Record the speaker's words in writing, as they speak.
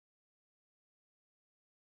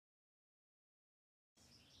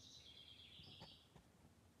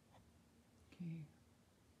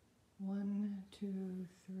1, 2,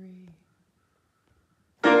 3.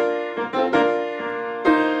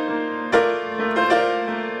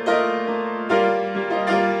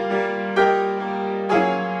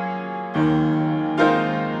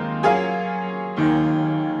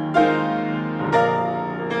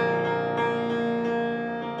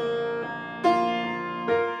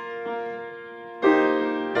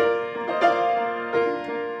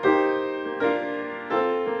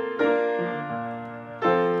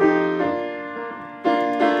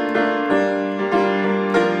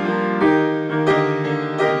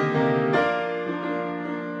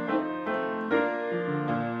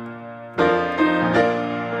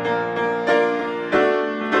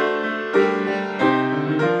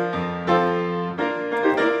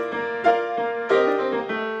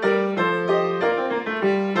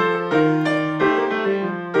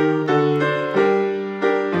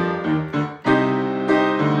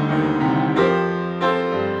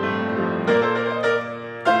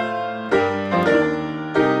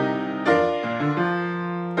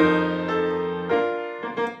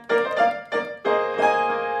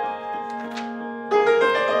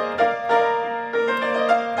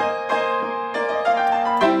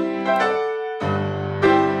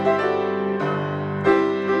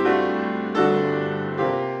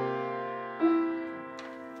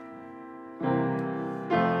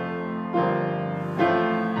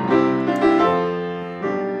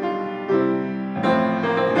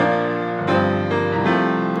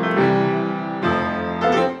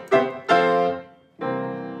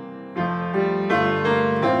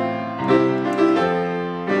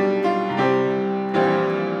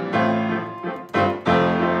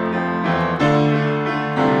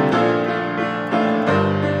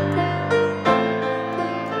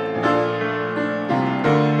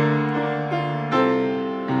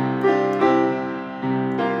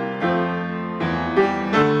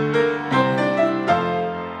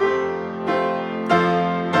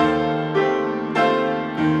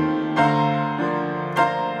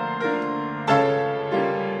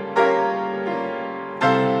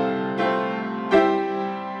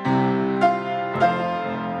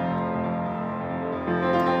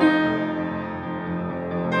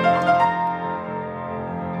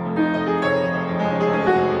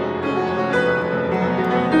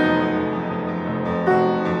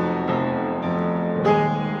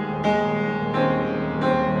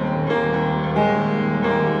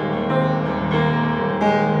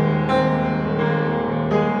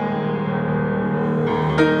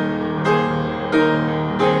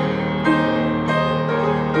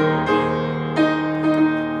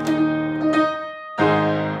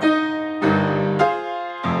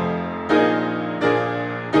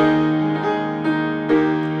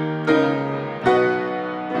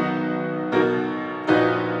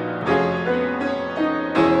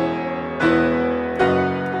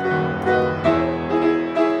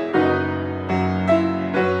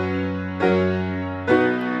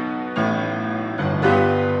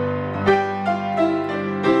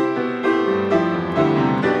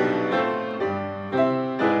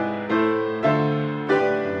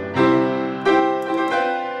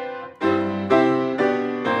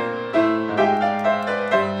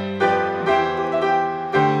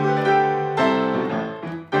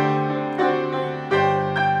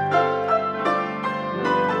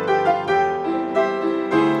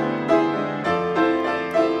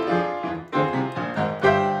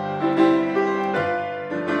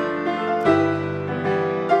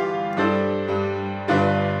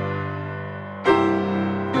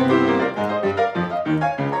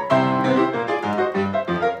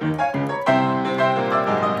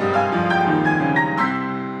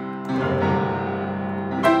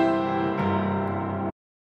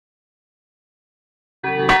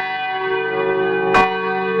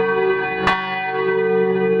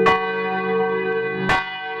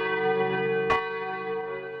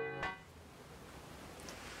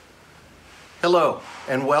 Hello,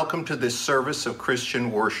 and welcome to this service of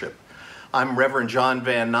Christian worship. I'm Reverend John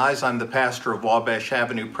Van Nuys. I'm the pastor of Wabash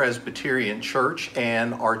Avenue Presbyterian Church,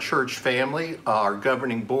 and our church family, our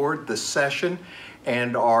governing board, the session,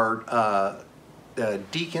 and our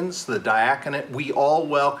deacons, the diaconate, we all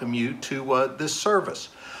welcome you to this service.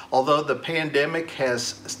 Although the pandemic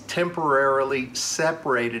has temporarily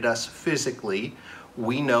separated us physically,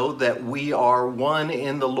 we know that we are one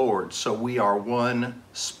in the Lord, so we are one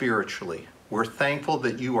spiritually. We're thankful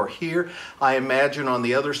that you are here. I imagine on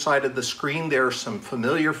the other side of the screen there are some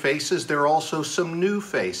familiar faces. There are also some new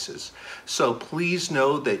faces. So please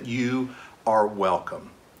know that you are welcome.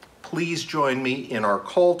 Please join me in our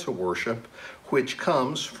call to worship, which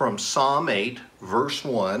comes from Psalm 8, verse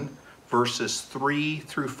 1, verses 3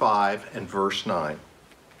 through 5 and verse 9.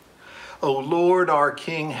 O Lord, our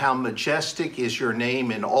King, how majestic is your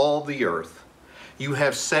name in all the earth. You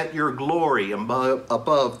have set your glory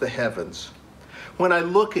above the heavens. When I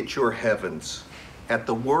look at your heavens, at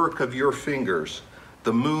the work of your fingers,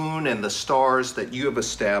 the moon and the stars that you have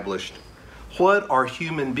established, what are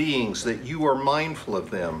human beings that you are mindful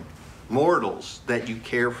of them, mortals that you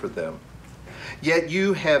care for them? Yet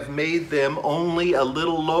you have made them only a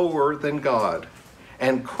little lower than God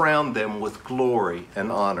and crowned them with glory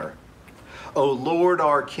and honor. O Lord,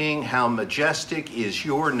 our King, how majestic is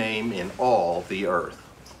your name in all the earth.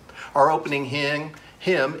 Our opening hymn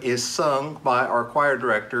is sung by our choir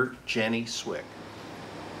director, Jennie Swick.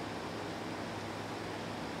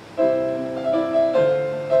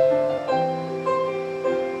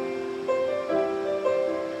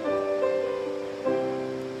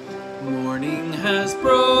 Morning has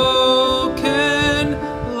broken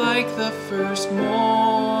like the first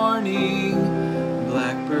morning.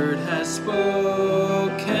 Blackbird has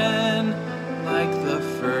spoken like the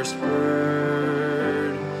first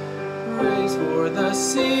bird. Praise for the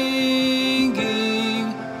singing,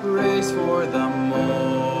 praise for the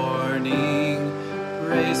morning,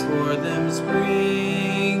 praise for them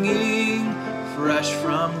springing fresh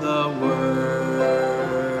from the word.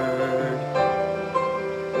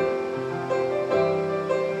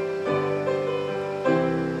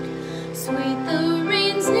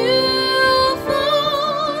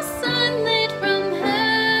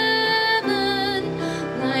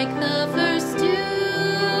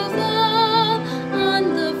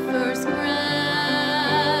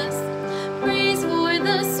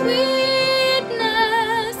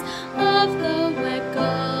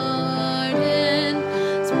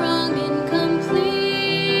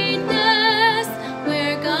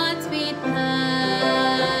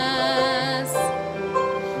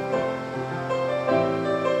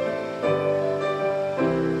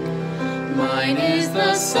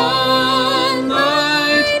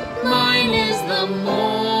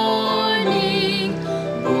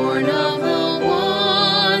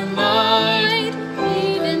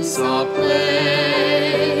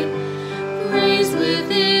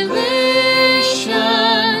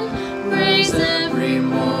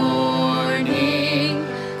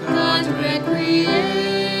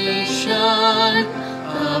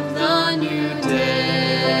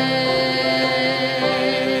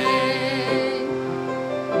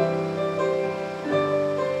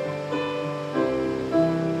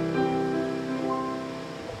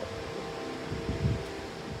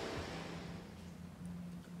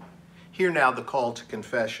 Hear now the call to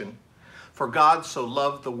confession. For God so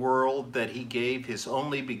loved the world that he gave his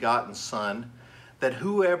only begotten Son, that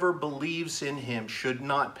whoever believes in him should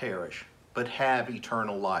not perish, but have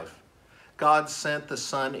eternal life. God sent the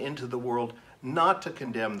Son into the world not to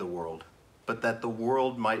condemn the world, but that the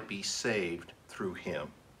world might be saved through him.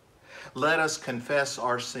 Let us confess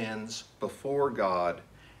our sins before God,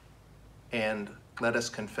 and let us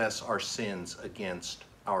confess our sins against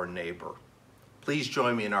our neighbor. Please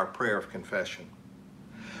join me in our prayer of confession.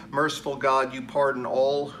 Merciful God, you pardon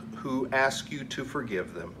all who ask you to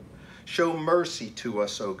forgive them. Show mercy to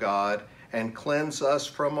us, O God, and cleanse us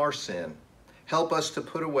from our sin. Help us to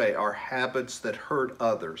put away our habits that hurt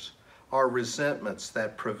others, our resentments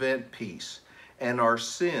that prevent peace, and our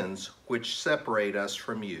sins which separate us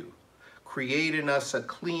from you. Create in us a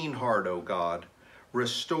clean heart, O God.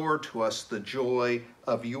 Restore to us the joy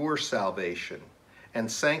of your salvation, and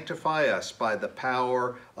sanctify us by the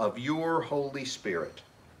power of your Holy Spirit.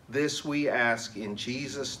 This we ask in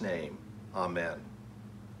Jesus' name. Amen.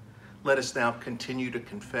 Let us now continue to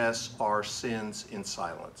confess our sins in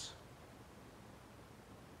silence.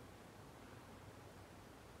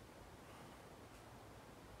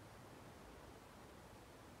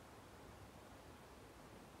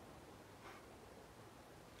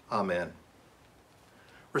 Amen.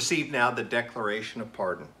 Receive now the declaration of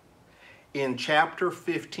pardon. In chapter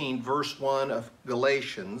 15, verse 1 of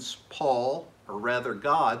Galatians, Paul, or rather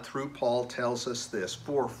God, through Paul, tells us this: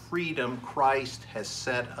 for freedom Christ has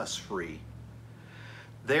set us free.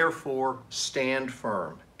 Therefore, stand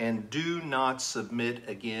firm and do not submit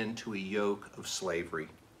again to a yoke of slavery.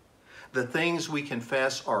 The things we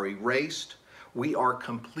confess are erased. We are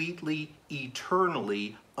completely,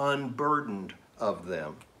 eternally unburdened of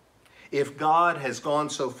them. If God has gone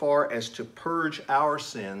so far as to purge our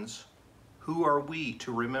sins, who are we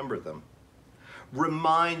to remember them?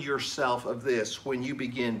 Remind yourself of this when you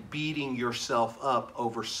begin beating yourself up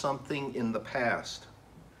over something in the past,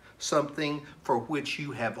 something for which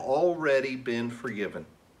you have already been forgiven.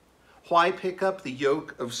 Why pick up the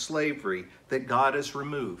yoke of slavery that God has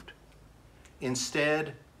removed?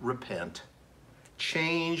 Instead, repent.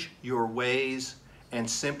 Change your ways and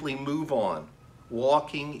simply move on,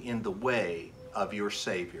 walking in the way of your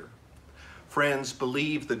Savior. Friends,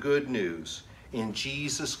 believe the good news. In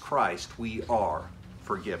Jesus Christ, we are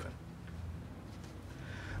forgiven.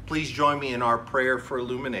 Please join me in our prayer for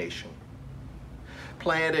illumination.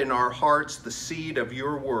 Plant in our hearts the seed of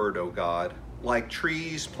your word, O God. Like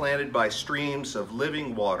trees planted by streams of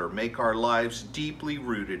living water, make our lives deeply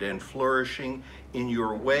rooted and flourishing in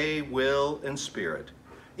your way, will, and spirit.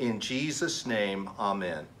 In Jesus' name,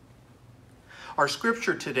 amen. Our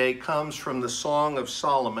scripture today comes from the Song of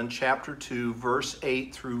Solomon, chapter 2, verse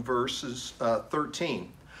 8 through verses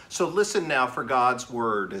 13. So listen now for God's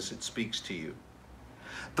word as it speaks to you.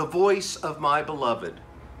 The voice of my beloved,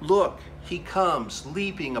 look, he comes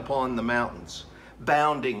leaping upon the mountains,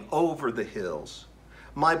 bounding over the hills.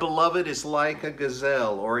 My beloved is like a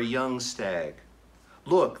gazelle or a young stag.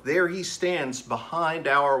 Look, there he stands behind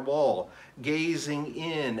our wall, gazing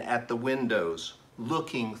in at the windows,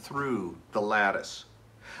 looking through the lattice.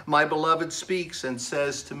 My beloved speaks and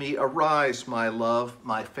says to me, arise, my love,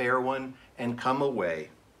 my fair one, and come away.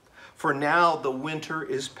 For now the winter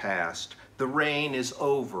is past, the rain is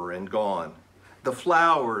over and gone. The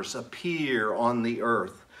flowers appear on the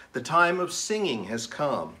earth. The time of singing has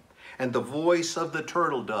come, and the voice of the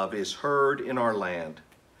turtle dove is heard in our land.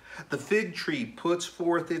 The fig tree puts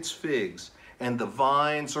forth its figs, and the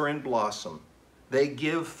vines are in blossom. They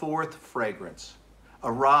give forth fragrance.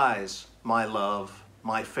 Arise, my love,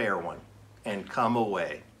 my fair one, and come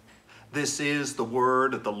away. This is the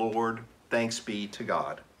word of the Lord. Thanks be to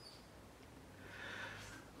God.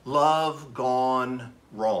 Love gone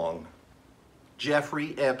wrong.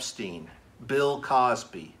 Jeffrey Epstein, Bill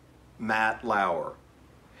Cosby, Matt Lauer.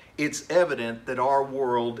 It's evident that our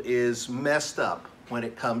world is messed up when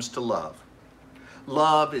it comes to love.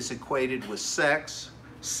 Love is equated with sex,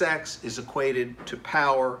 sex is equated to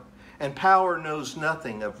power, and power knows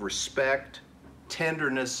nothing of respect,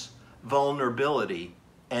 tenderness, vulnerability,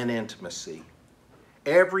 and intimacy.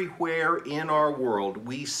 Everywhere in our world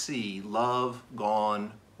we see love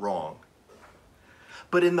gone wrong.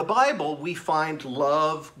 But in the Bible, we find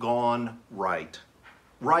love gone right.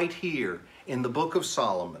 Right here in the book of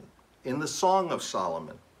Solomon, in the Song of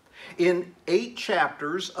Solomon, in 8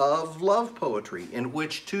 chapters of love poetry in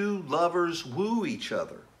which two lovers woo each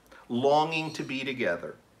other, longing to be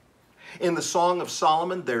together. In the Song of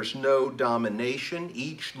Solomon, there's no domination.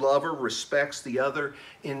 Each lover respects the other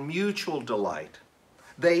in mutual delight.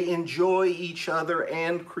 They enjoy each other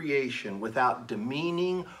and creation without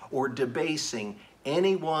demeaning or debasing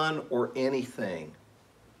anyone or anything.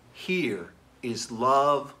 Here is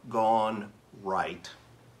love gone right.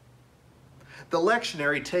 The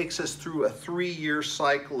lectionary takes us through a 3-year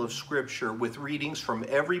cycle of scripture with readings from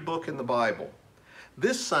every book in the Bible.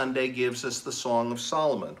 This Sunday gives us the Song of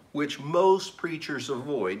Solomon, which most preachers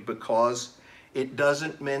avoid because it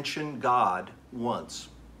doesn't mention God once.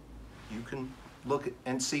 You can look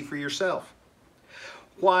and see for yourself.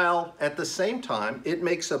 While at the same time, it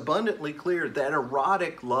makes abundantly clear that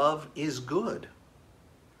erotic love is good.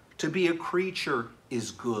 To be a creature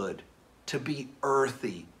is good. To be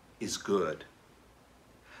earthy is good.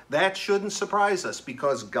 That shouldn't surprise us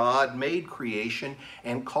because God made creation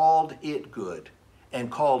and called it good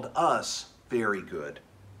and called us very good.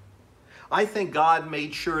 I think God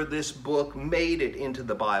made sure this book made it into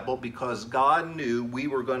the Bible because God knew we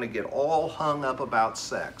were going to get all hung up about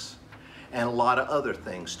sex and a lot of other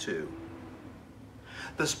things too.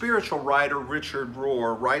 The spiritual writer Richard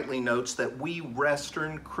Rohr rightly notes that we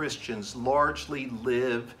Western Christians largely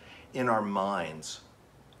live in our minds.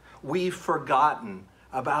 We've forgotten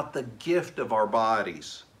about the gift of our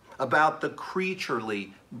bodies, about the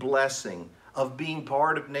creaturely blessing of being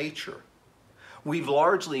part of nature. We've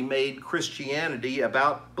largely made Christianity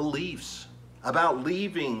about beliefs, about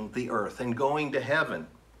leaving the earth and going to heaven,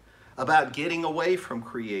 about getting away from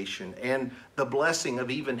creation and the blessing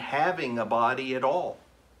of even having a body at all.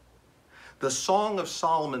 The Song of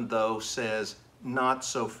Solomon, though, says, not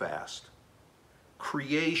so fast.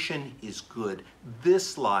 Creation is good.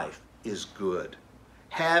 This life is good.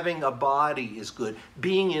 Having a body is good.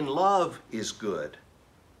 Being in love is good.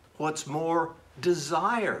 What's more,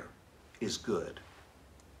 desire is good.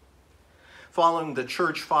 Following the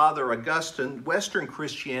church father Augustine, Western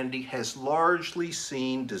Christianity has largely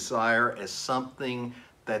seen desire as something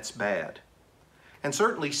that's bad. And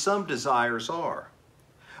certainly some desires are.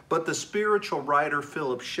 But the spiritual writer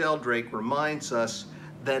Philip Sheldrake reminds us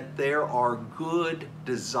that there are good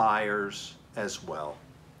desires as well.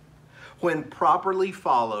 When properly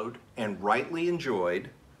followed and rightly enjoyed,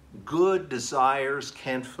 good desires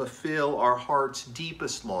can fulfill our heart's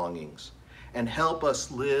deepest longings and help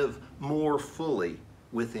us live more fully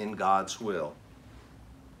within God's will.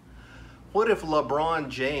 What if LeBron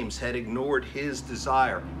James had ignored his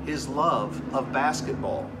desire, his love of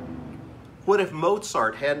basketball? What if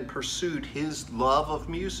Mozart hadn't pursued his love of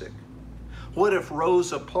music? What if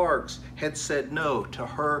Rosa Parks had said no to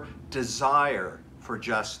her desire for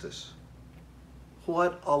justice?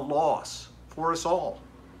 What a loss for us all.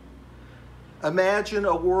 Imagine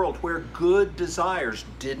a world where good desires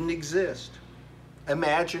didn't exist.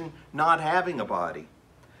 Imagine not having a body.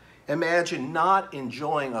 Imagine not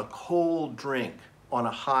enjoying a cold drink on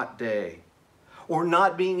a hot day, or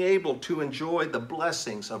not being able to enjoy the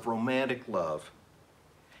blessings of romantic love.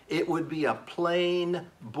 It would be a plain,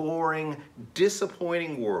 boring,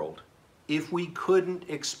 disappointing world if we couldn't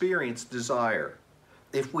experience desire,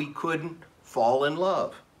 if we couldn't fall in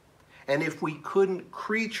love, and if we couldn't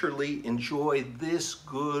creaturely enjoy this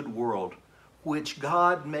good world which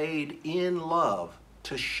God made in love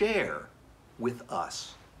to share with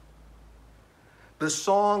us. The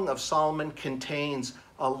Song of Solomon contains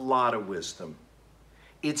a lot of wisdom.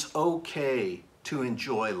 It's okay to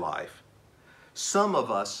enjoy life. Some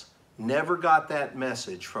of us never got that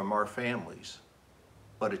message from our families,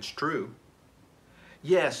 but it's true.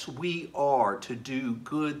 Yes, we are to do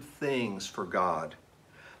good things for God,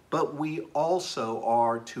 but we also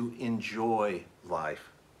are to enjoy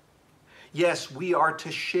life. Yes, we are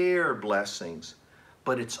to share blessings,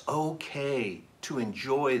 but it's okay to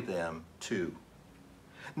enjoy them too.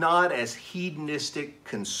 Not as hedonistic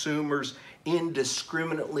consumers,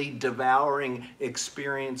 indiscriminately devouring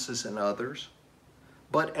experiences in others,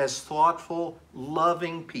 but as thoughtful,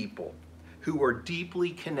 loving people who are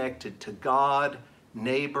deeply connected to God,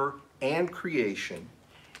 neighbor, and creation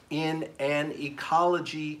in an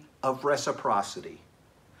ecology of reciprocity,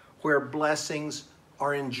 where blessings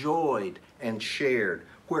are enjoyed and shared,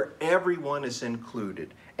 where everyone is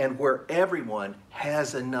included, and where everyone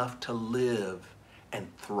has enough to live and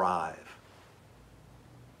thrive.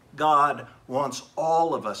 God wants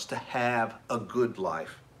all of us to have a good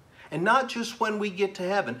life. And not just when we get to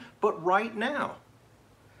heaven, but right now.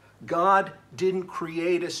 God didn't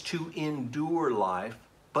create us to endure life,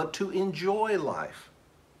 but to enjoy life.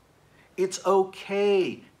 It's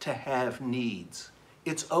okay to have needs.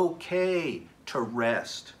 It's okay to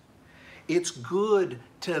rest. It's good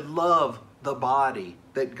to love the body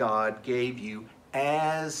that God gave you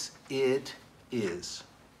as it is.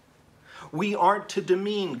 We aren't to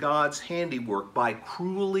demean God's handiwork by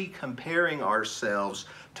cruelly comparing ourselves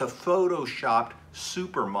to photoshopped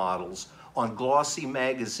supermodels on glossy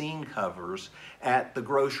magazine covers at the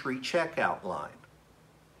grocery checkout line.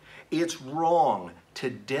 It's wrong to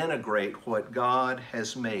denigrate what God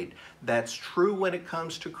has made. That's true when it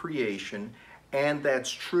comes to creation, and that's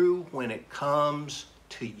true when it comes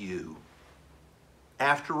to you.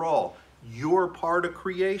 After all, you're part of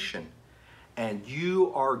creation, and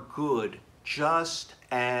you are good just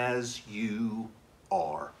as you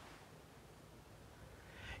are.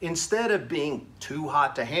 Instead of being too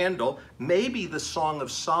hot to handle, maybe the Song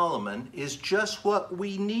of Solomon is just what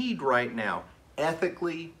we need right now,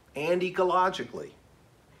 ethically and ecologically.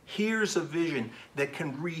 Here's a vision that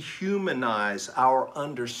can rehumanize our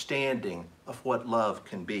understanding of what love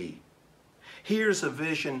can be. Here's a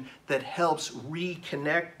vision that helps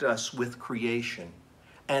reconnect us with creation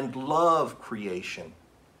and love creation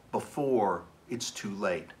before it's too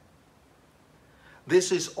late.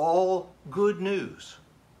 This is all good news.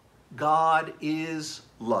 God is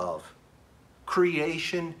love.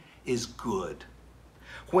 Creation is good.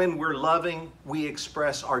 When we're loving, we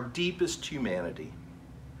express our deepest humanity.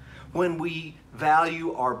 When we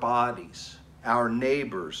value our bodies, our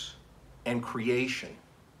neighbors, and creation,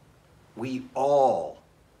 we all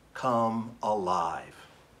come alive.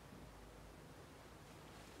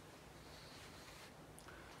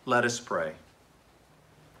 Let us pray.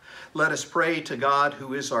 Let us pray to God,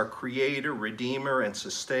 who is our Creator, Redeemer, and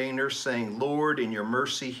Sustainer, saying, Lord, in your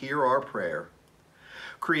mercy, hear our prayer.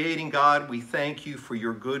 Creating God, we thank you for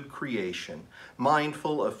your good creation.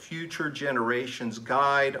 Mindful of future generations,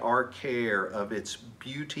 guide our care of its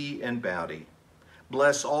beauty and bounty.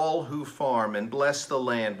 Bless all who farm and bless the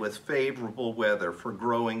land with favorable weather for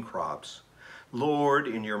growing crops. Lord,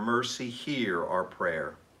 in your mercy, hear our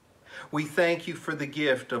prayer. We thank you for the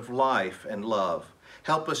gift of life and love.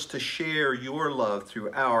 Help us to share your love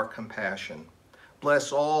through our compassion.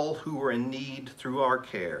 Bless all who are in need through our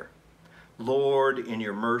care. Lord, in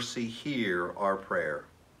your mercy, hear our prayer.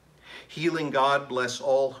 Healing God, bless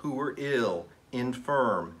all who are ill,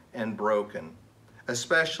 infirm, and broken.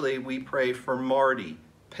 Especially we pray for Marty,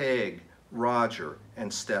 Peg, Roger,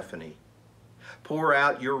 and Stephanie. Pour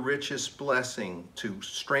out your richest blessing to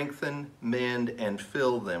strengthen, mend, and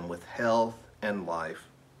fill them with health and life.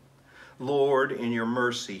 Lord, in your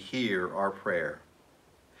mercy, hear our prayer.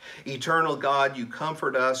 Eternal God, you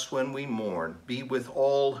comfort us when we mourn. Be with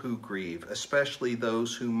all who grieve, especially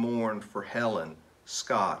those who mourn for Helen,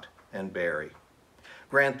 Scott, and Barry.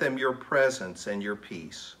 Grant them your presence and your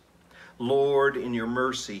peace. Lord, in your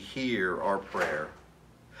mercy, hear our prayer.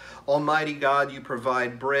 Almighty God, you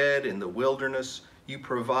provide bread in the wilderness. You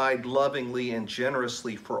provide lovingly and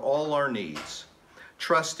generously for all our needs.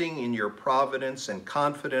 Trusting in your providence and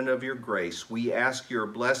confident of your grace, we ask your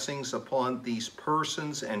blessings upon these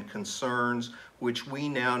persons and concerns which we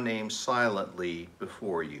now name silently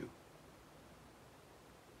before you.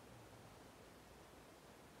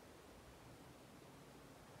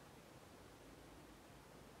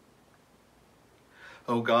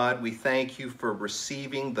 O God, we thank you for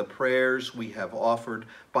receiving the prayers we have offered.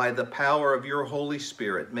 By the power of your Holy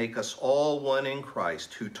Spirit, make us all one in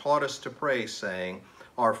Christ, who taught us to pray, saying,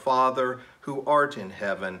 Our Father, who art in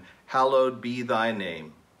heaven, hallowed be thy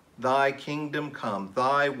name. Thy kingdom come,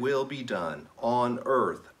 thy will be done, on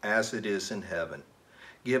earth as it is in heaven.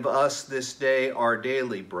 Give us this day our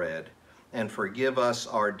daily bread, and forgive us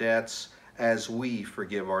our debts as we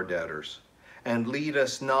forgive our debtors. And lead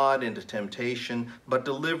us not into temptation, but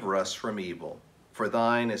deliver us from evil. For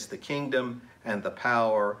thine is the kingdom, and the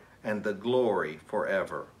power, and the glory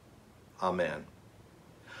forever. Amen.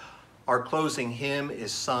 Our closing hymn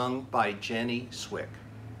is sung by Jennie Swick.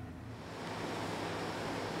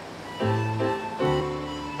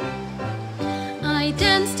 I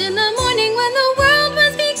danced in the morning when the world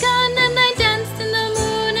was begun, and I danced in the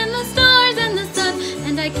moon and the stars and the sun,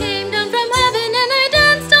 and I came down from heaven and I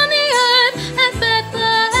danced on the earth. At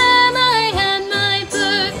Bethlehem I had my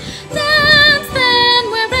birth. Dance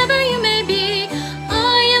then wherever you may be.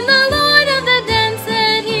 I am the Lord of the dance,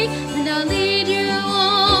 said he, and I'll lead you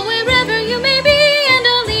all wherever you may be, and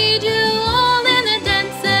I'll lead you all in the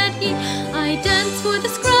dance, said he. I danced for the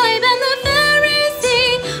scribe and the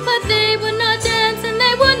Pharisee, but they would not dance and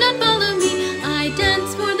they would not follow me. I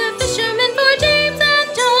danced for the fishermen, for James and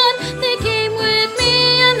John. They came with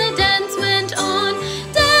me and the dance went on.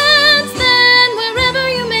 Dance then wherever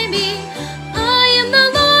you may be. I am the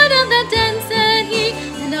Lord of the dance, said he,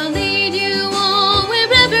 and I'll lead you all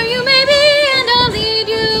wherever you may be, and I'll lead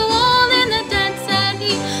you all in the dance, said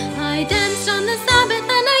he. I danced on the Sabbath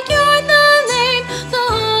and I cured the lame. The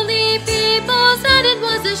holy people said it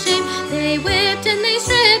was a shame. They whipped and they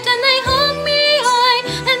stripped and they hung me high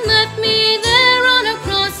and left me there on a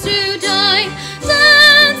cross to die.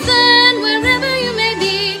 Dance then wherever you may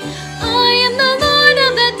be. I am the Lord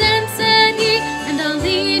of the dance, said he, and I'll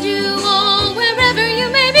lead you all wherever you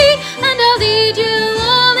may be, and I'll lead you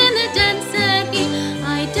all in the dance, said he.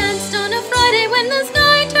 I danced on a Friday when the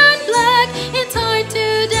sky turned black. It's hard to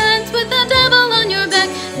dance with the devil on your back.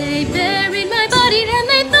 They buried my body and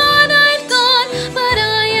they thought I'd gone, but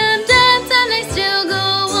I am dance and I still go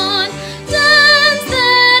on. Dance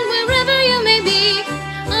then wherever you may be.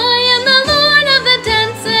 I am the Lord of the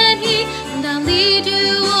dance, said he, and I'll lead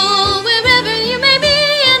you all wherever you may be,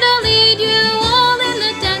 and I'll lead you all in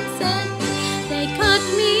the dance, said he. They cut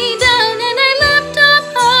me down and I leapt up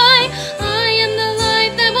high. I am the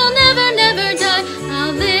life that will never, never die.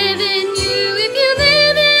 I'll live in you if you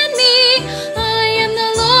live in me. I am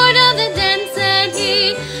the Lord of the dance, said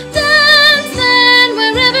he. Dance then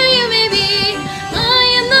wherever you may be. I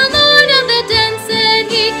am the Lord of the dance, said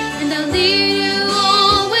he, and I'll lead you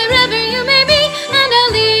all wherever you may be, and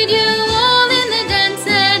I'll lead you all in the dance,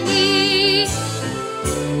 said he.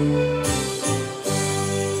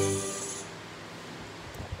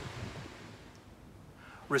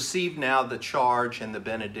 Receive now the charge and the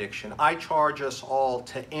benediction. I charge us all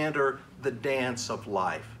to enter the dance of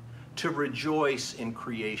life, to rejoice in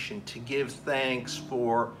creation, to give thanks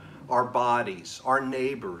for our bodies, our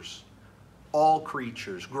neighbors, all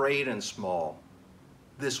creatures, great and small.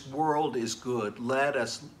 This world is good. Let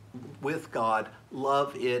us, with God,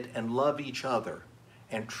 love it and love each other,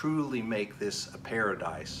 and truly make this a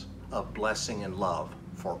paradise of blessing and love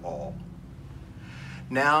for all.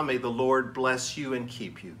 Now may the Lord bless you and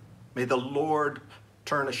keep you. May the Lord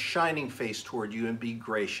turn a shining face toward you and be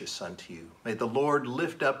gracious unto you. May the Lord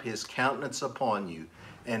lift up his countenance upon you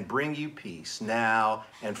and bring you peace now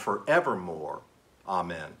and forevermore.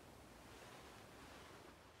 Amen.